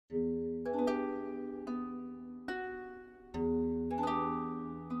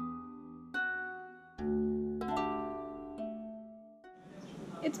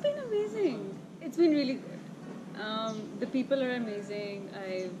It's been amazing. It's been really good. The people are amazing.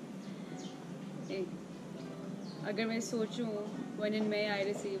 अगर मैं सोचूं, when in May I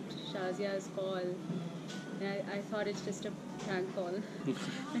received Shazia's call, and I thought it's just a prank call.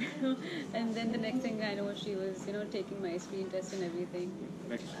 And then the next thing I know, she was, taking my screen test and everything.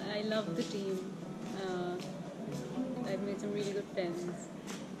 I love the team. I've made some really good friends.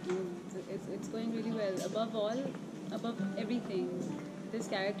 It's going really well. Above all, above everything, this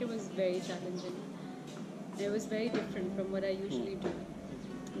character was very challenging. It was very different from what I usually do.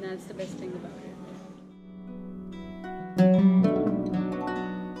 And that's the best thing about it.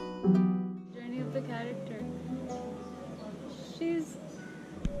 Journey of the character. She's,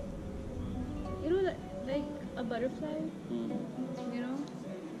 like a butterfly.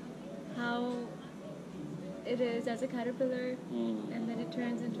 How it is as a caterpillar, and then it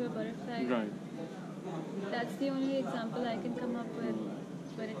turns into a butterfly. Right. That's the only example I can come up with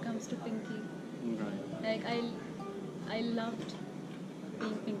when it comes to Pinky. Right. Like I loved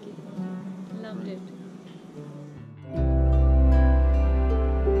being Pinky. Loved it.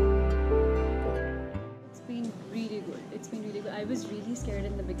 It's been really good. It's been really good. I was really scared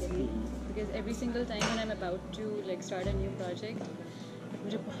in the beginning because every single time when I'm about to start a new project,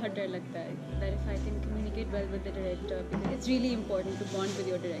 मुझे बहुत डर लगता है that if I can communicate well with the director, because it's really important to bond with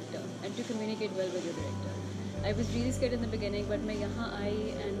your director and to communicate well with your director. I was really scared in the beginning, but मैं यहाँ आई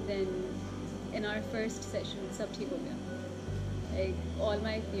and then in our first session सब ठीक हो गया. Like all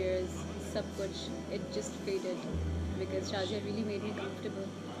my fears, सब कुछ, it just faded because Shazia really made me comfortable.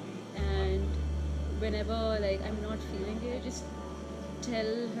 And whenever I'm not feeling it, I just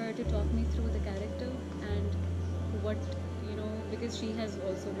tell her to talk me through the character and what. Because she has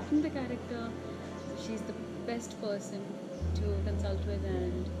also written the character, she's the best person to consult with,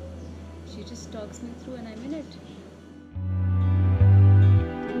 and she just talks me through and I'm in it.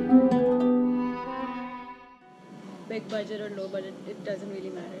 Big budget or low budget, it doesn't really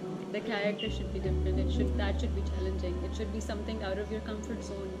matter. The character should be different, that should be challenging, it should be something out of your comfort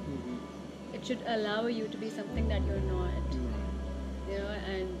zone. It should allow you to be something that you're not.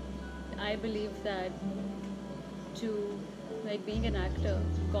 And I believe that being an actor,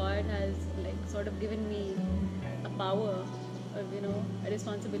 God has sort of given me a power of a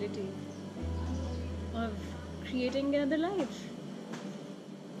responsibility of creating another life,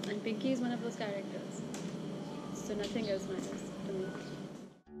 and Pinky is one of those characters, so nothing else matters to me.